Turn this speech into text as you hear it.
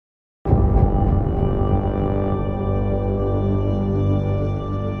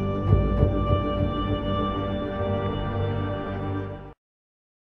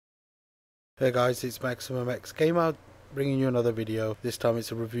Hey guys, it's Maximum X Gamer bringing you another video. This time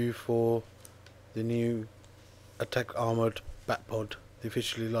it's a review for the new Attack Armoured Batpod, the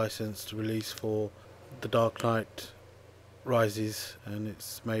officially licensed release for The Dark Knight Rises, and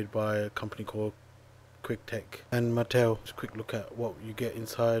it's made by a company called Quick Tech and Mattel. Just a quick look at what you get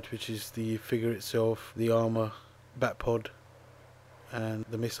inside, which is the figure itself, the armour, Batpod and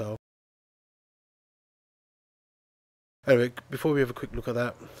the missile. Anyway, before we have a quick look at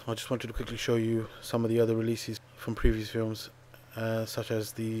that, I just wanted to quickly show you some of the other releases from previous films, such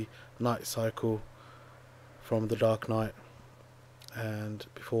as the Night Cycle from The Dark Knight, and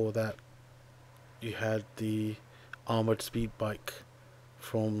before that you had the armoured speed bike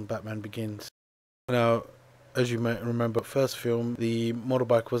from Batman Begins. Now, as you may remember, first film the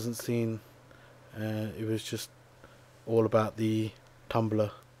motorbike wasn't seen, it was just all about the tumbler.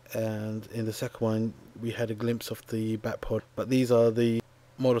 And in the second one we had a glimpse of the Batpod, but these are the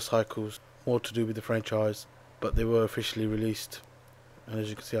motorcycles, more to do with the franchise, but they were officially released, and as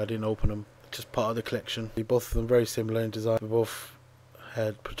you can see I didn't open them, just part of the collection. Both of them very similar in design, they both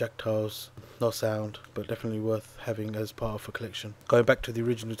had projectiles, no sound, but definitely worth having as part of a collection. Going back to the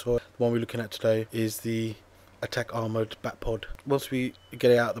original toy, the one we're looking at today is the Attack Armoured Batpod. Once we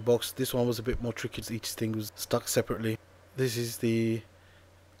get it out of the box, this one was a bit more tricky, each thing was stuck separately. This is the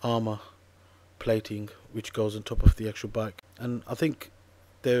armor plating which goes on top of the actual bike, and I think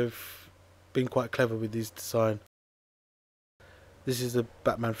they've been quite clever with this design. This is the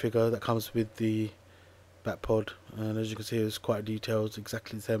Batman figure that comes with the Batpod, and as you can see it's quite detailed,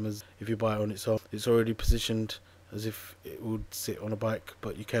 exactly the same as if you buy it on its own. It's already positioned as if it would sit on a bike,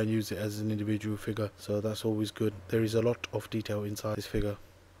 but you can use it as an individual figure, so that's always good. There is a lot of detail inside this figure.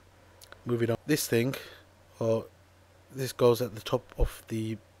 Moving on, this thing, or this goes at the top of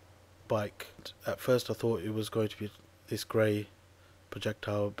the bike. At first I thought it was going to be this grey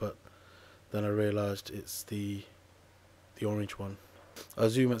projectile, but then I realised it's the orange one. I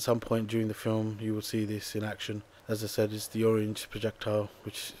assume at some point during the film you will see this in action. As I said, it's the orange projectile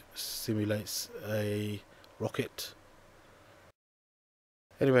which simulates a rocket.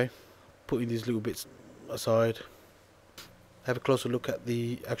 Anyway, putting these little bits aside, have a closer look at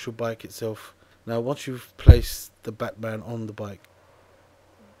the actual bike itself. Now, once you've placed the Batman on the bike,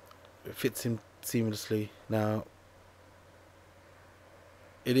 it fits in seamlessly. Now,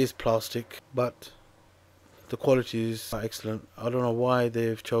 it is plastic, but the quality is excellent. I don't know why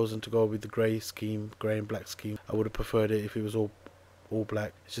they've chosen to go with the grey scheme, grey and black scheme. I would have preferred it if it was all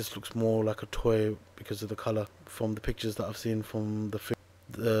black. It just looks more like a toy because of the colour. From the pictures that I've seen from the film,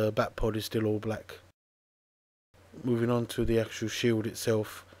 the Batpod is still all black. Moving on to the actual shield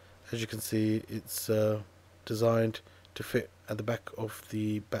itself, as you can see it's designed to fit at the back of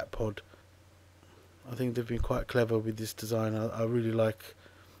the Batpod. I think they've been quite clever with this design. I really like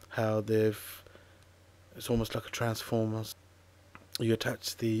how it's almost like a transformer. You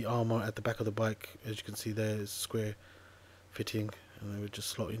attach the armour at the back of the bike, as you can see there is square fitting, and they would just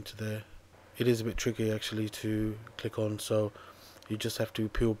slot into there. It is a bit tricky actually to click on, so you just have to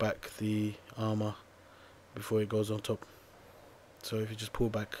peel back the armour before it goes on top. So if you just pull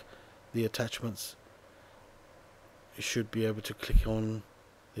back the attachments, you should be able to click on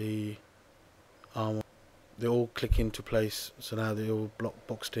the armour. They all click into place, so now they're all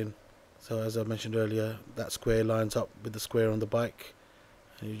boxed in. So as I mentioned earlier, that square lines up with the square on the bike,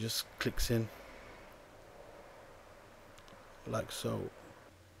 and you just clicks in like so.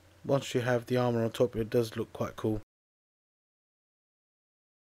 Once you have the armour on top, it does look quite cool.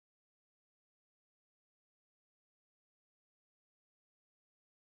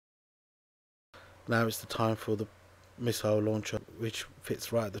 Now it's the time for the missile launcher, which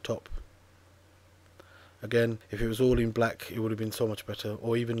fits right at the top. Again, if it was all in black it would have been so much better,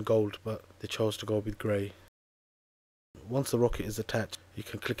 or even gold, but they chose to go with grey. Once the rocket is attached, you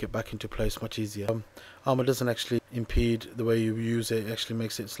can click it back into place much easier. Armour doesn't actually impede the way you use it, it actually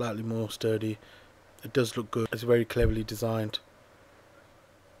makes it slightly more sturdy. It does look good, it's very cleverly designed.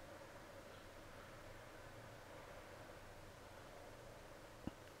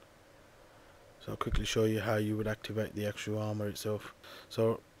 So I'll quickly show you how you would activate the actual armour itself.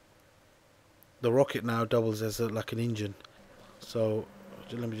 So the rocket now doubles as like an engine. So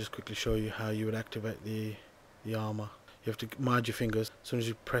let me just quickly show you how you would activate the armour. You have to mind your fingers. As soon as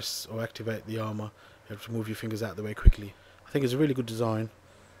you press or activate the armour, you have to move your fingers out of the way quickly. I think it's a really good design.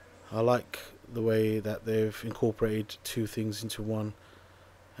 I like the way that they've incorporated two things into one,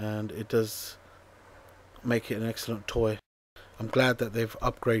 and it does make it an excellent toy. I'm glad that they've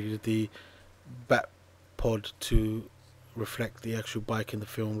upgraded the Batpod to reflect the actual bike in the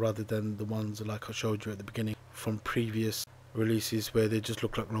film, rather than the ones like I showed you at the beginning from previous releases where they just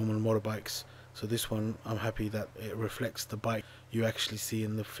look like normal motorbikes. So this one, I'm happy that it reflects the bike you actually see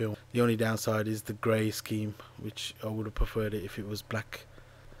in the film. The only downside is the grey scheme, which I would have preferred it if it was black.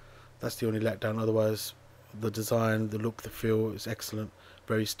 That's the only letdown. Otherwise, the design, the look, the feel is excellent.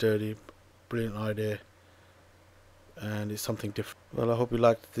 Very sturdy, brilliant idea, and it's something different. Well, I hope you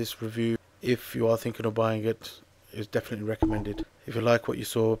liked this review. If you are thinking of buying it, it's definitely recommended. If you like what you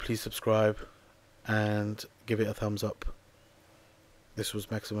saw, please subscribe and give it a thumbs up. This was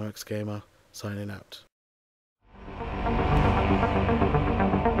Maximum X Gamer signing out.